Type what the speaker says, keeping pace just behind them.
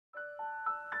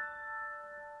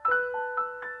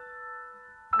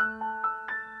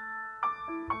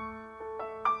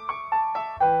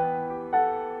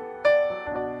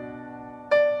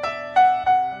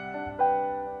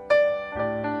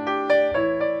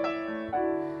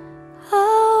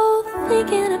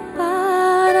Thinking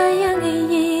about our younger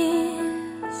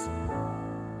years,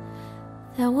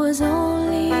 there was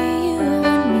only you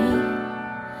and me.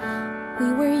 We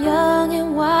were young and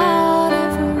wild and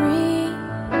free.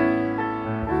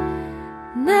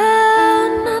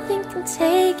 Now nothing can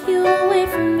take you away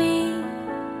from me.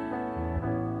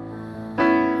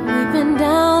 We've been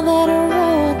down that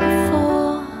road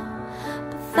before,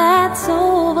 but that's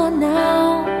over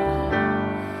now.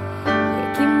 You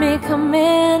keep me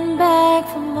coming back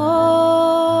for more.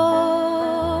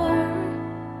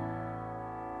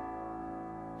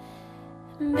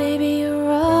 Baby,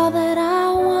 you're all that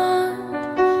I want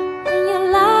when you're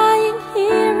lying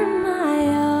here in my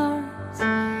arms.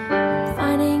 I'm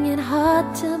finding it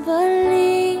hard to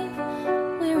believe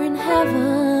we're in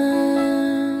heaven.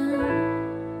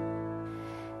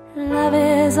 Love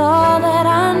is all that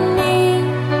I need,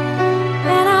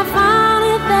 and I found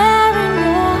it there in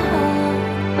your heart.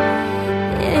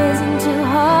 It isn't too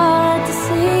hard to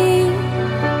see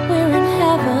we're in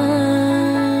heaven.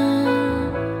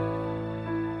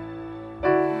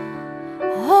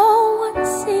 Oh,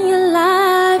 once in your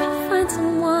life you find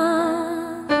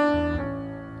someone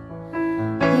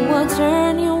who will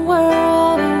turn your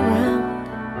world around,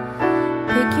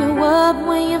 pick you up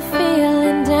when you're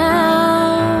feeling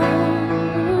down.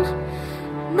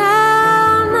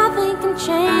 Now nothing can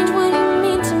change what you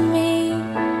mean to me.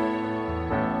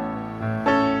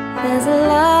 There's a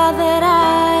lot that I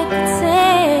could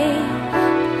say,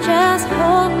 but just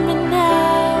hold me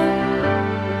now,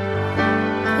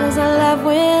 'cause our love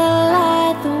will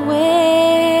light the way.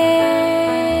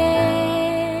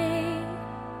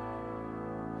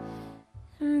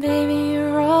 Baby,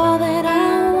 you're all that I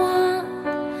want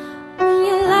when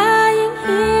you're lying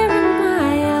here in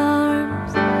my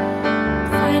arms. I'm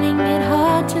finding it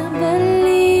hard to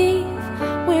believe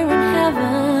we're in heaven.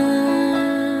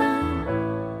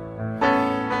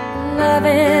 Love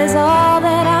is all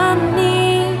that I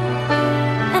need,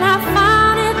 and I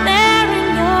found it there in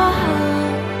your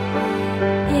heart.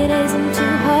 It isn't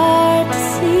too hard to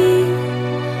see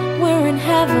we're in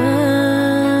heaven.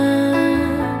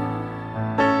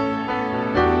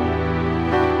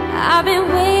 I've been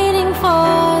waiting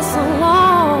for so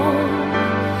long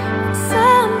for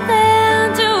something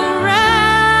to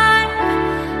arrive,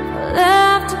 for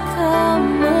love to come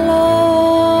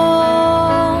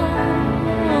along.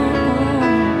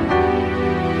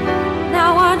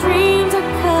 Now our dreams are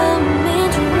coming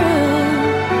true,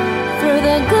 through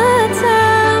the good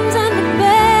times and the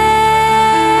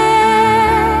bad.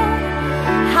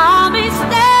 I'll be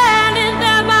standing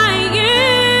there by you.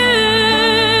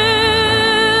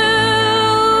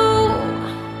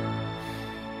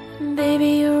 Baby,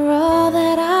 you're all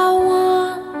that I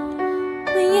want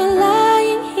when you're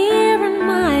lying here in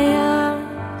my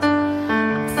arms.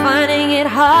 I'm finding it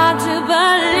hard to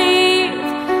believe